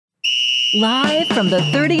Live from the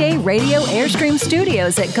 30A Radio Airstream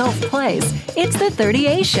Studios at Gulf Place, it's the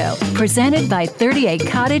 30A Show, presented by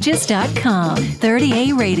 30acottages.com.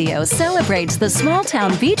 30A Radio celebrates the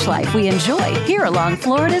small-town beach life we enjoy here along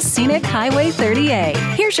Florida's scenic Highway 30A.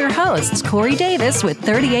 Here's your hosts, Corey Davis with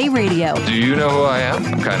 30A Radio. Do you know who I am?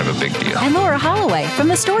 I'm kind of a big deal. And Laura Holloway from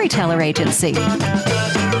the Storyteller Agency.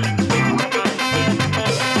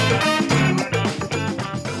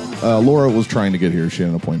 Laura was trying to get here. She had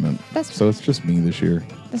an appointment. So it's just me this year.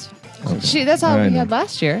 That's all we had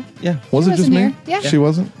last year. Yeah. Was it just wasn't me? here. Yeah. She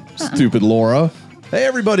wasn't? Stupid Laura. Hey,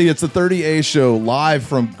 everybody. It's the 30A Show live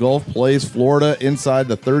from Gulf Place, Florida, inside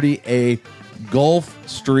the 30A Gulf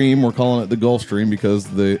Stream. We're calling it the Gulf Stream because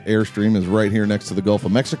the Airstream is right here next to the Gulf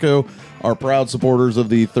of Mexico. Our proud supporters of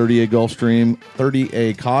the 30A Gulf Stream,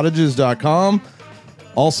 30acottages.com.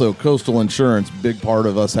 Also, Coastal Insurance, big part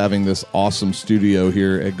of us having this awesome studio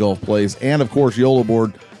here at Gulf Place. And, of course, YOLO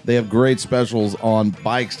Board. They have great specials on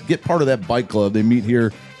bikes. Get part of that bike club. They meet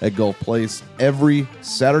here at Gulf Place every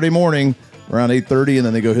Saturday morning around 8:30, and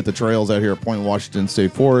then they go hit the trails out here at Point Washington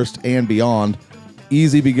State Forest and beyond.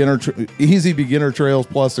 Easy beginner trails,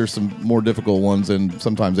 plus there's some more difficult ones, and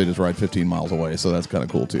sometimes they just ride 15 miles away, so that's kind of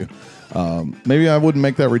cool, too. Maybe I wouldn't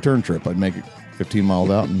make that return trip. I'd make it 15 miles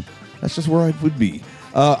out, and that's just where I would be.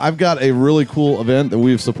 I've got a really cool event that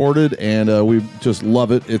we've supported, and we just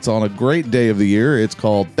love it. It's on a great day of the year. It's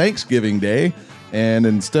called Thanksgiving Day, and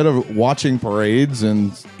instead of watching parades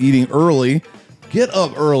and eating early, get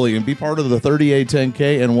up early and be part of the 30A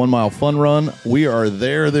 10K and 1 mile fun run. We are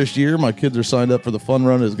there this year. My kids are signed up for the fun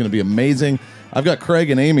run. It's going to be amazing. I've got Craig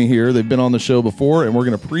and Amy here. They've been on the show before, and we're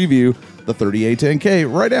going to preview the 30A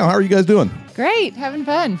 10K right now. How are you guys doing? Great. Having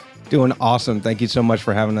fun. Doing awesome. Thank you so much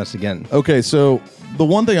for having us again. Okay, so the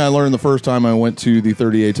one thing I learned the first time I went to the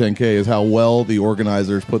 30A 10K is how well the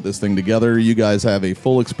organizers put this thing together. You guys have a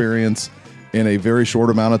full experience in a very short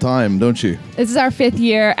amount of time, don't you? This is our 5th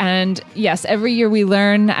year, and yes, every year we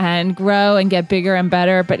learn and grow and get bigger and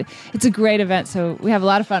better, but it's a great event, so we have a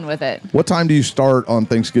lot of fun with it. What time do you start on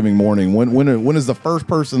Thanksgiving morning? When is the first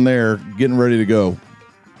person there getting ready to go?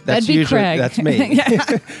 That'd be Craig. That's me.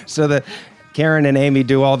 So Karen and Amy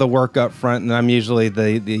do all the work up front, and I'm usually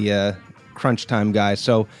the crunch time guy.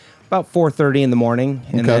 So about 4:30 in the morning,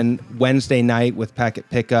 and then Wednesday night with packet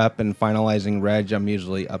pickup and finalizing reg, I'm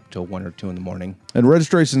usually up till 1 or 2 in the morning. And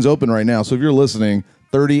registration's open right now, so if you're listening,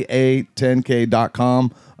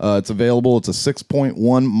 30a10k.com. It's available. It's a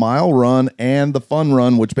 6.1 mile run and the fun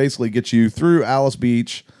run, which basically gets you through Alice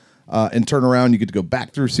Beach and turn around. You get to go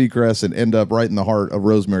back through Seacrest and end up right in the heart of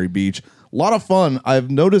Rosemary Beach. A lot of fun.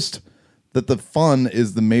 I've noticed that the fun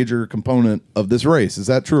is the major component of this race. Is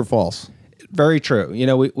that true or false? Very true. You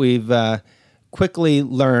know, we've quickly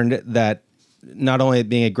learned that not only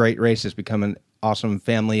being a great race, it's become an awesome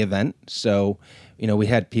family event. So, you know, we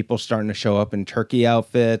had people starting to show up in turkey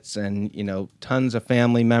outfits and, you know, tons of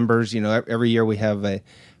family members. You know, every year we have a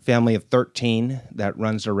family of 13 that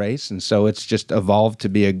runs a race. And so it's just evolved to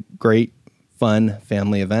be a great, fun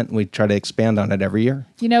family event. We try to expand on it every year.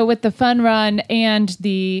 You know, with the fun run and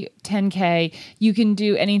the 10K, you can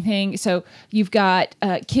do anything. So you've got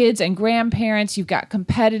kids and grandparents, you've got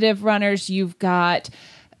competitive runners, you've got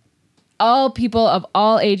all people of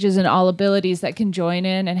all ages and all abilities that can join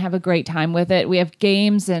in and have a great time with it. We have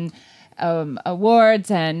games and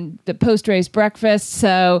awards and the post-race breakfast,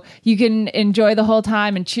 so you can enjoy the whole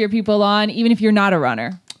time and cheer people on, even if you're not a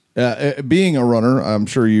runner. Being a runner, I'm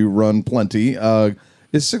sure you run plenty.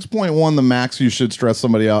 Is 6.1 the max you should stress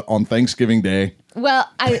somebody out on Thanksgiving Day? Well,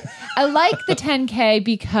 I like the 10K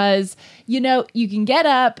because, you know, you can get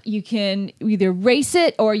up, you can either race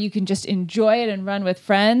it or you can just enjoy it and run with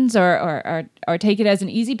friends or take it as an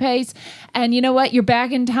easy pace. And you know what? You're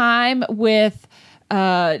back in time with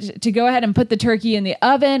to go ahead and put the turkey in the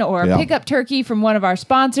oven or pick up turkey from one of our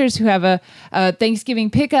sponsors who have a Thanksgiving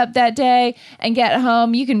pickup that day and get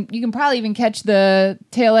home. You can probably even catch the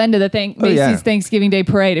tail end of the Macy's Thanksgiving Day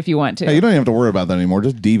parade if you want to. Hey, you don't even have to worry about that anymore.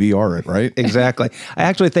 Just DVR it, right? Exactly. I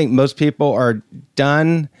actually think most people are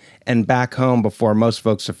done and back home before most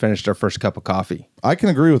folks have finished their first cup of coffee. I can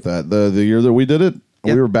agree with that. The year that we did it,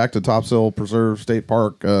 we were back to Topsail Preserve State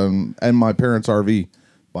Park and my parents' RV.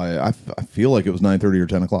 I feel like it was 9:30 or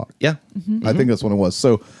 10 o'clock. Yeah. Mm-hmm. I think that's when it was.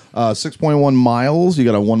 So 6.1 miles. You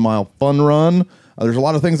got a 1 mile fun run. There's a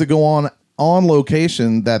lot of things that go on on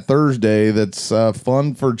location that Thursday that's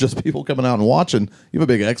fun for just people coming out and watching? You have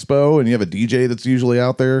a big expo and you have a DJ that's usually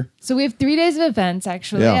out there. So we have 3 days of events,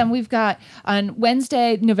 actually. Yeah. And we've got on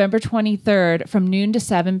Wednesday, November 23rd, from noon to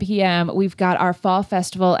 7 p.m., we've got our Fall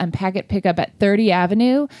Festival and Packet Pickup at 30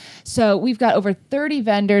 Avenue. So we've got over 30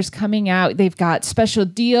 vendors coming out. They've got special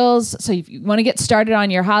deals. So if you want to get started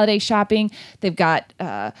on your holiday shopping, they've got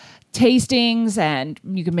tastings, and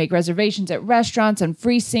you can make reservations at restaurants, and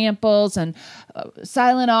free samples, and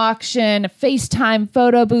silent auction, a FaceTime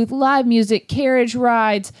photo booth, live music, carriage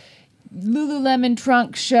rides, Lululemon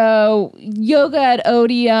trunk show, yoga at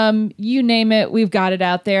Odium, you name it, we've got it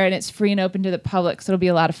out there, and it's free and open to the public, so it'll be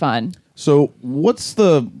a lot of fun. So what's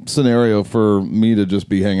the scenario for me to just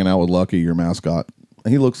be hanging out with Lucky, your mascot?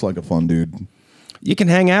 He looks like a fun dude. You can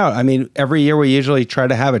hang out. I mean, every year we usually try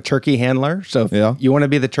to have a turkey handler. So if you want to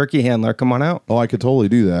be the turkey handler, come on out. Oh, I could totally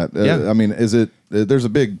do that. Yeah. I mean, is it? There's a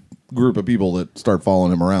big group of people that start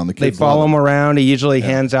following him around. The kids They follow love him around. He usually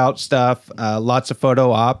hands out stuff, lots of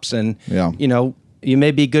photo ops, and you know, you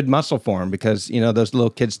may be good muscle for him because you know those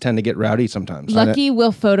little kids tend to get rowdy sometimes. Lucky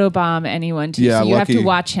will photobomb anyone too, Yeah, so you have Lucky- to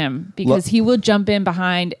watch him because he will jump in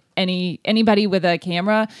behind anybody with a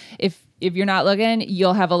camera. If you're not looking,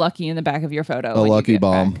 you'll have a Lucky in the back of your photo. A when you Lucky get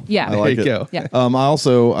bomb. back. Yeah. I like There you it. go.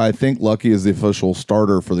 Yeah. I think Lucky is the official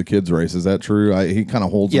starter for the kids race. Is that true? He kind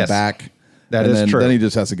of holds them Yes, back. that and is then, true. Then he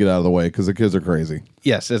just has to get out of the way because the kids are crazy.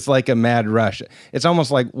 Yes, it's like a mad rush. It's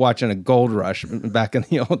almost like watching a gold rush back in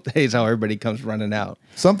the old days, how everybody comes running out.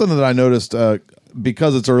 Something that I noticed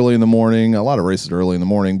because it's early in the morning. A lot of races are early in the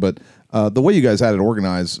morning, but the way you guys had it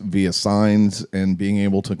organized via signs and being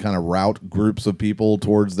able to kind of route groups of people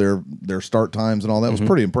towards their start times and all that was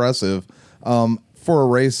pretty impressive. For a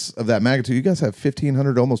race of that magnitude, you guys have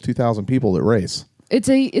 1,500, almost 2,000 people that race. It's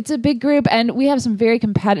a big group, and we have some very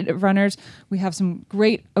competitive runners. We have some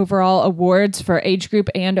great overall awards for age group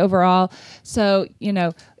and overall. So you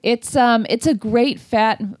know, it's a great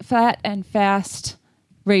fat and fast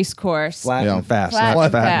race course. Flat and fast. Flat not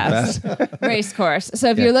and fast. fast race course.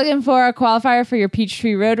 So if you're looking for a qualifier for your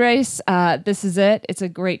Peachtree Road Race, this is it. It's a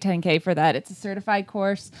great 10K for that. It's a certified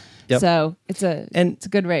course. Yep. So it's a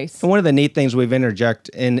good race. And one of the neat things we've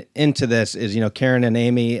into this is, you know, Karen and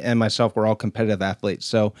Amy and myself, we're all competitive athletes.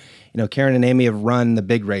 So, you know, Karen and Amy have run the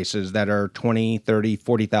big races that are 20, 30,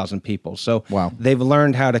 40,000 people. So Wow. they've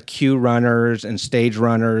learned how to queue runners and stage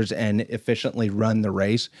runners and efficiently run the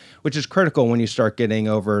race, which is critical when you start getting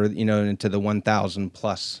over, you know, into the 1,000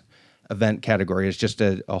 plus event category. It's just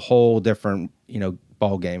a whole different, you know,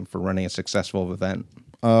 ball game for running a successful event.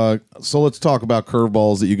 So let's talk about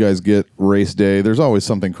curveballs that you guys get race day. There's always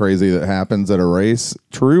something crazy that happens at a race.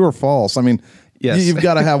 True or false? I mean, Yes. you've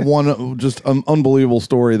got to have one just unbelievable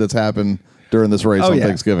story that's happened during this race on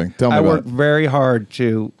Thanksgiving. Tell me I about worked very hard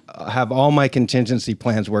to have all my contingency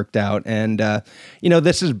plans worked out. And, you know,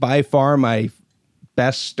 this is by far my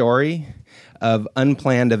best story of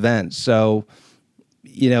unplanned events. So,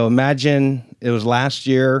 you know, imagine it was last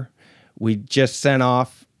year. We just sent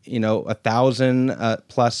off, you know, 1,000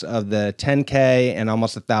 plus of the 10K and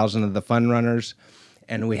almost 1,000 of the fun runners.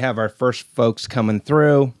 And we have our first folks coming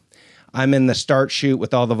through. I'm in the start chute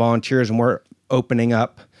with all the volunteers, and we're opening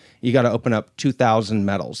up. You got to open up 2,000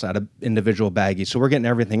 medals out of individual baggies. So we're getting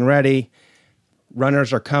everything ready.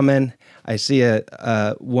 Runners are coming. I see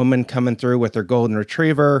a woman coming through with her golden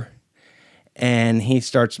retriever, and he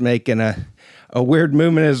starts making a weird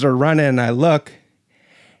movement as they're running. I look,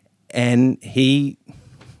 and he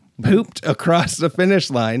pooped across the finish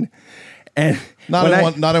line. And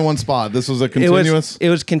not in one spot. This was a it continuous.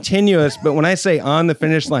 was continuous, but when I say on the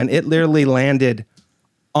finish line, it literally landed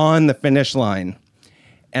on the finish line.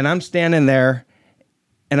 And I'm standing there,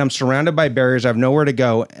 and I'm surrounded by barriers. I have nowhere to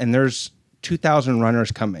go, and there's 2,000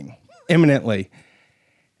 runners coming imminently.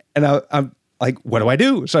 And I'm like, what do I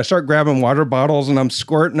do? So I start grabbing water bottles, and I'm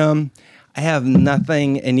squirting them. I have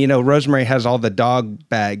nothing. And, you know, Rosemary has all the dog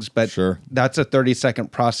bags, but Sure. that's a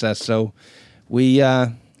 30-second process. So we...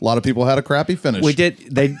 a lot of people had a crappy finish. We did.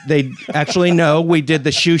 They actually know we did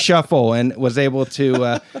the shoe shuffle and was able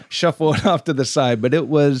to shuffle it off to the side. But it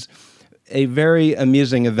was a very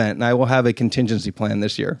amusing event, and I will have a contingency plan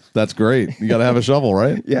this year. That's great. You got to have a shovel,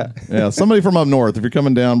 right? Yeah. Yeah. Somebody from up north, if you're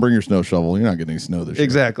coming down, bring your snow shovel. You're not getting any snow this year.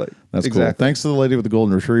 Exactly. That's cool. Exactly. Thanks to the lady with the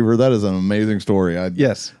golden retriever. That is an amazing story.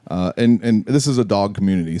 Yes. And this is a dog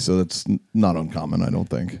community, so that's not uncommon, I don't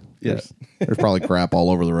think. Yes. There's probably crap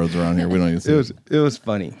all over the roads around here. We don't even see It was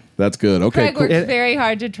funny. That's good. Okay. Craig Cool. worked very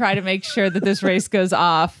hard to try to make sure that this race goes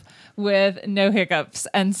off with no hiccups.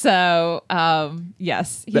 And so,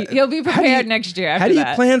 yes, he'll be prepared next year after How do you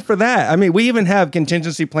that. plan for that? I mean, we even have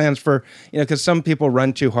contingency plans for, because some people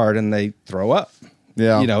run too hard and they throw up.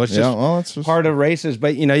 Yeah. It's just part of races.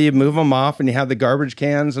 But, you move them off and you have the garbage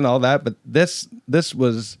cans and all that. But this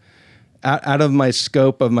was out of my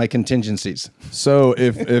scope of my contingencies. So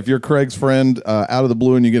if you're Craig's friend out of the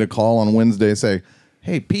blue and you get a call on Wednesday, say,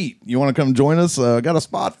 hey, Pete, you want to come join us? I got a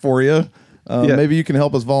spot for you. Maybe you can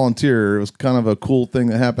help us volunteer. It was kind of a cool thing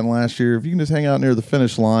that happened last year. If you can just hang out near the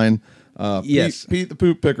finish line. Yes. Pete the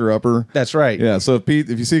poop picker-upper. That's right. Yeah, so if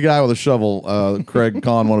you see a guy with a shovel, Craig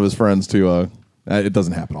con one of his friends to, it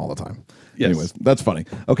doesn't happen all the time. Yes. Anyways, that's funny.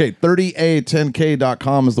 Okay,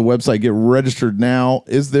 30a10k.com is the website. Get registered now.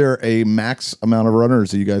 Is there a max amount of runners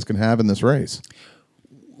that you guys can have in this race?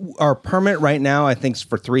 Our permit right now, I think, is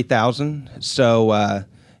for 3,000. So,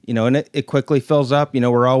 and it quickly fills up.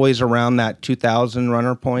 We're always around that 2,000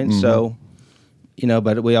 runner point. So,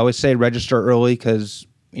 but we always say register early because,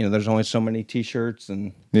 there's only so many T-shirts.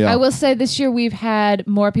 And I will say this year we've had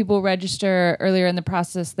more people register earlier in the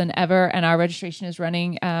process than ever, and our registration is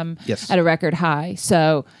running Yes. at a record high.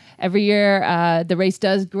 So every year the race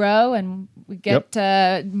does grow, and we get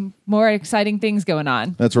more exciting things going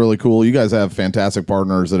on. That's really cool. You guys have fantastic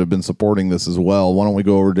partners that have been supporting this as well. Why don't we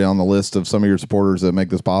go over down the list of some of your supporters that make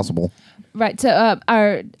this possible? Right. So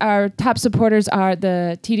our top supporters are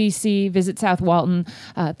the TDC, Visit South Walton,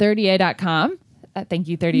 30a.com. Thank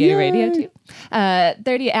you, 30A Radio, too.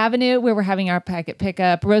 30 Avenue, where we're having our packet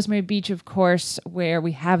pickup. Rosemary Beach, of course, where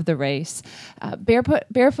we have the race.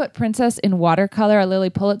 Barefoot Princess in Watercolor, a Lily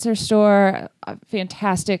Pulitzer store, a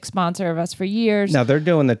fantastic sponsor of us for years. now they're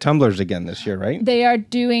doing the tumblers again this year, right? They are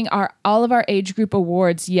doing all of our age group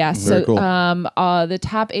awards. Yes. Very cool. The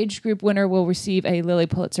top age group winner will receive a Lily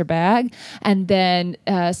Pulitzer bag, and then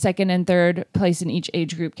second and third place in each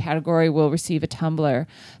age group category will receive a tumbler.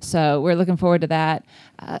 So we're looking forward to that.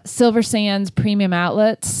 Silver Sands Premium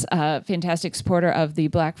Outlets, fantastic supporter of the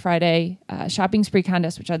Black Friday shopping spree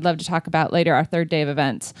contest, which I'd love to talk about later, our third day of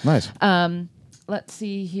events. Nice. Let's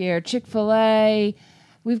see here. Chick-fil-A.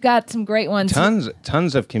 We've got some great ones.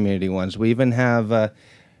 Tons of community ones. We even have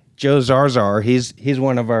Joe Zarzar. He's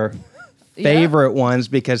one of our favorite ones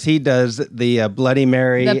because he does the Bloody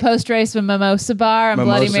Mary. The post-race with Mimosa Bar and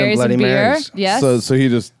Bloody Marys and beer. Marys. Yes. So he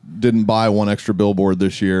just didn't buy one extra billboard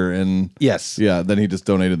this year, and Yes. then he just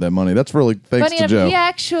donated that money. That's really thanks Funny to enough, Joe. he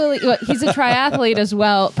actually, he's a triathlete as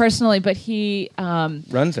well, personally, but he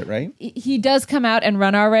runs it, right? he does come out and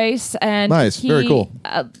run our race, and Nice, very cool.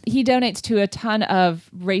 He donates to a ton of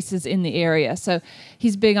races in the area, so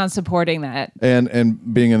he's big on supporting that.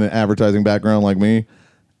 And being in an advertising background like me,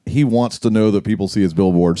 he wants to know that people see his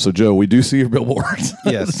billboards. So Joe, we do see your billboards.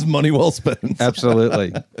 Yes. This is money well spent.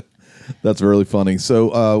 Absolutely. That's really funny.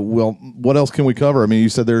 So, what else can we cover? I mean, you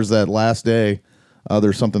said there's that last day.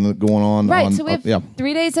 There's something going on. Right. So we have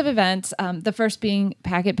 3 days of events. The first being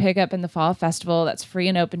Packet Pickup and the Fall Festival. That's free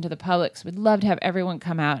and open to the public. So we'd love to have everyone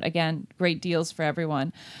come out. Again, great deals for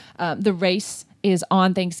everyone. The race is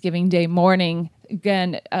on Thanksgiving Day morning.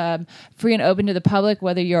 Again, free and open to the public,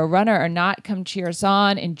 whether you're a runner or not. Come cheer us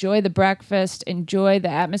on. Enjoy the breakfast. Enjoy the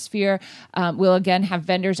atmosphere. We'll again have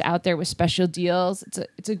vendors out there with special deals.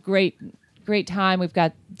 It's a great time. We've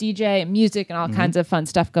got DJ and music and all kinds of fun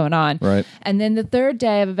stuff going on. Right. And then the third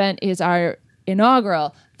day of event is our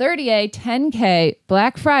inaugural 30A 10K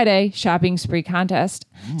Black Friday shopping spree contest.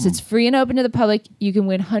 So it's free and open to the public. You can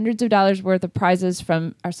win hundreds of dollars worth of prizes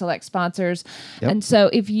from our select sponsors. Yep. And so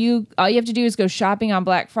all you have to do is go shopping on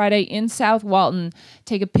Black Friday in South Walton,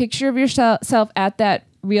 take a picture of yourself at that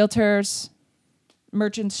realtor's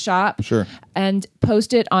merchant's shop, Sure, and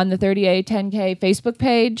post it on the 30A 10K Facebook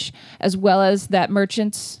page, as well as that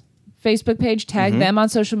merchant's Facebook page, tag them on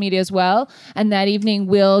social media as well. And that evening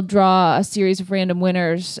we'll draw a series of random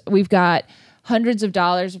winners. We've got hundreds of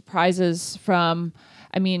dollars of prizes from,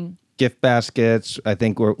 Gift baskets. I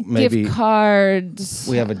think we're maybe gift cards.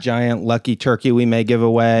 we have a giant lucky turkey we may give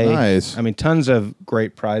away. Nice. Tons of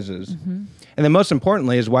great prizes. And then most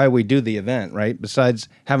importantly is why we do the event, right? Besides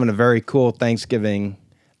having a very cool Thanksgiving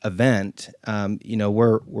event,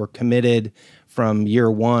 we're committed from year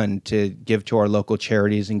one to give to our local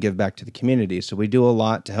charities and give back to the community. So we do a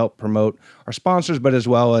lot to help promote our sponsors, but as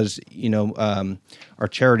well as, our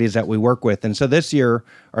charities that we work with. And so this year,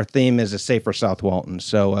 our theme is a safer South Walton.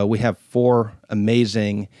 So we have 4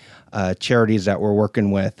 amazing charities that we're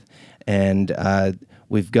working with. And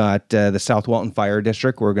we've got the South Walton Fire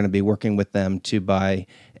District. We're going to be working with them to buy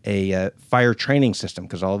a fire training system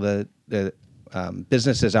because all the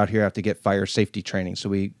businesses out here have to get fire safety training. So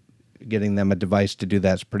we getting them a device to do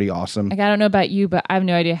that's pretty awesome. Like, I don't know about you, but I have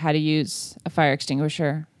no idea how to use a fire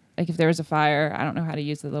extinguisher. Like, if there was a fire, I don't know how to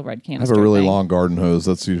use the little red I canister. have a really thing. long garden hose.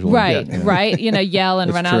 That's usually Right, Yeah. right. Yell and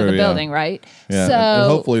That's run out of true, the yeah. building, right? Yeah, So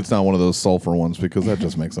and hopefully it's not one of those sulfur ones because that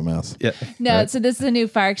just makes a mess. Yeah. no. Right. So this is a new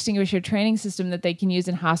fire extinguisher training system that they can use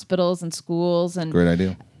in hospitals and schools and Great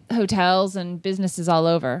idea. hotels and businesses all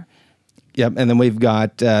over. Yep. And then we've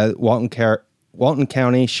got Walton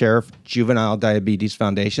County Sheriff Juvenile Diabetes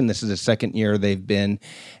Foundation. This is the second year they've been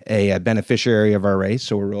a beneficiary of our race,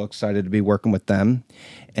 so we're real excited to be working with them.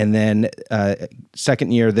 And then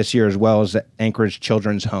second year this year as well is the Anchorage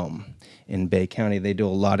Children's Home in Bay County. They do a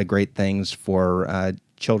lot of great things for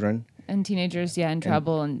children. And teenagers, in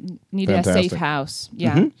trouble and need a Fantastic. safe house.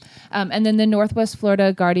 Yeah. And then the Northwest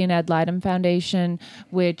Florida Guardian Ad Litem Foundation,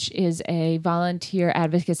 which is a volunteer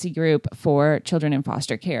advocacy group for children in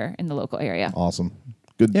foster care in the local area. Awesome.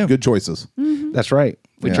 Good choices. That's right.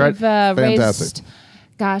 We Yeah. tried. We've Fantastic.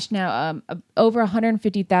 raised, over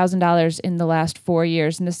 $150,000 in the last 4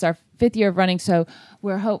 years. And this is our 5th year of running. So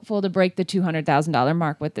we're hopeful to break the $200,000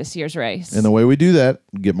 mark with this year's race. And the way we do that,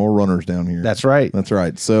 get more runners down here. That's right. That's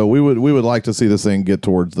right. So we would like to see this thing get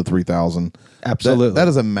towards the 3,000. Absolutely. That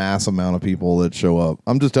is a mass amount of people that show up.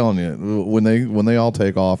 I'm just telling you, when they all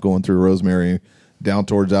take off going through Rosemary, down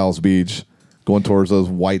towards Alice Beach, going towards those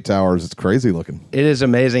white towers, it's crazy looking. It is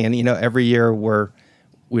amazing. And, every year we're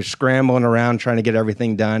scrambling around trying to get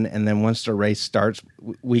everything done. And then once the race starts,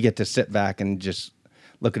 we get to sit back and just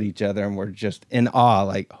look at each other and we're just in awe,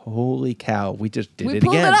 like, holy cow, we just did we it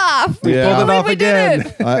pulled again. it off. We Yeah. pulled it off We did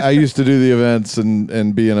again. it. I used to do the events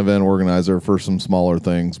and be an event organizer for some smaller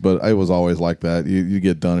things, but I was always like that. You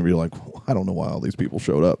get done and you're like, I don't know why all these people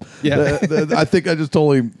showed up. Yeah. I think I just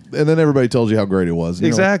totally, and then everybody tells you how great it was. And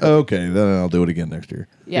you're like, Exactly. okay, then I'll do it again next year.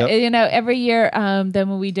 Yeah, Yep. every year, then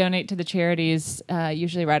when we donate to the charities,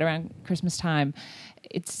 usually right around Christmas time,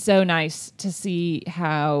 it's so nice to see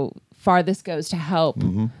how far this goes to help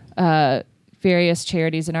various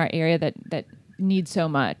charities in our area that need so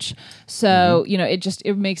much. So,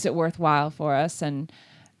 it makes it worthwhile for us. And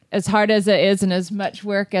as hard as it is and as much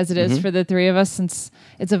work as it is for the three of us, since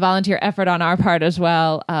it's a volunteer effort on our part as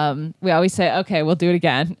well, we always say, okay, we'll do it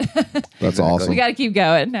again. That's awesome. We got to keep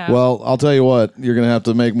going now. Well, I'll tell you what, you're going to have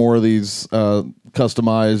to make more of these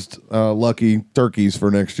customized Lucky turkeys for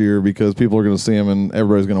next year because people are going to see them and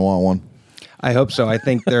everybody's going to want one. I hope so. I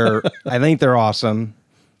think they're awesome.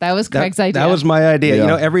 that was Craig's idea. That was my idea.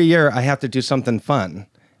 Yeah. Every year I have to do something fun.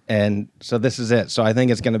 And so this is it. So I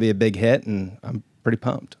think it's going to be a big hit and I'm pretty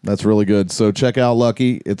pumped. That's really good. So check out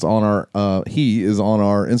Lucky. It's on our he is on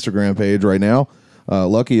our Instagram page right now.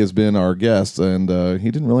 Lucky has been our guest, and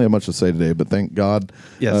he didn't really have much to say today, but thank God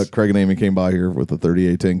Yes. Craig and Amy came by here with the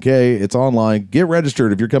 3810K. It's online. Get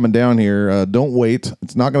registered if you're coming down here. Don't wait.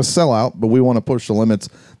 It's not going to sell out, but we want to push the limits.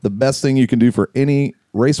 The best thing you can do for any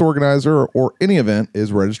race organizer or any event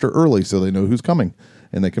is register early so they know who's coming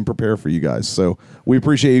and they can prepare for you guys. So we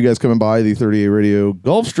appreciate you guys coming by the 38 Radio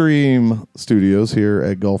Gulfstream studios here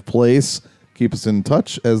at Gulf Place. Keep us in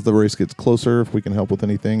touch as the race gets closer if we can help with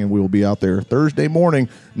anything, and we will be out there Thursday morning,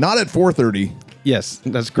 not at 4:30. Yes,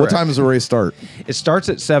 that's correct. What time does the race start? It starts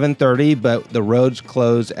at 7:30, but the roads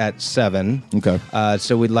close at 7. Okay.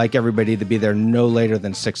 So we'd like everybody to be there no later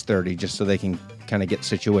than 6:30, just so they can kind of get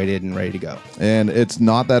situated and ready to go. And it's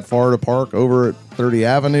not that far to park over at 30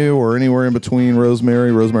 Avenue or anywhere in between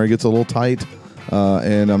Rosemary. Rosemary gets a little tight,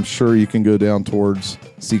 and I'm sure you can go down towards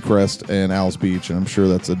Seacrest and Alice Beach, and I'm sure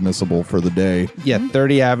that's admissible for the day. Yeah,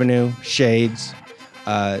 30 Avenue, Shades,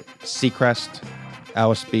 Seacrest,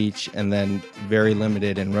 Alice Beach, and then very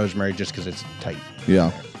limited in Rosemary just because it's tight.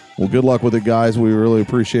 Yeah. Well, good luck with it, guys. We really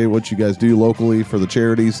appreciate what you guys do locally for the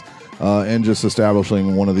charities and just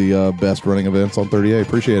establishing one of the best running events on 38.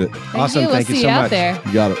 Appreciate it. Awesome. We'll Thank you see so out much. there.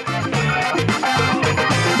 You got it.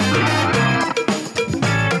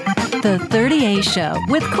 The 38 Show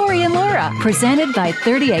with Corey and Laura, presented by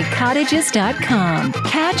 38cottages.com.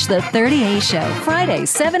 Catch the 38 Show Fridays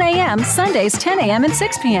 7 a.m., Sundays 10 a.m. and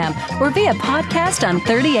 6 p.m. or via podcast on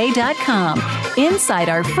 38.com. Inside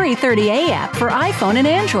our free 38 app for iPhone and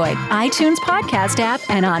Android, iTunes podcast app,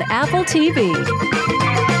 and on Apple TV.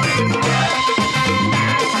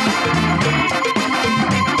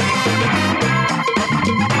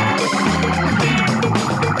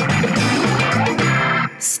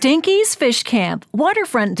 Stinky's Fish Camp,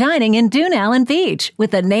 waterfront dining in Dunallen Beach.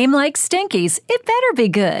 With a name like Stinky's, it better be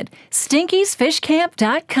good.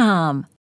 Stinky'sFishCamp.com.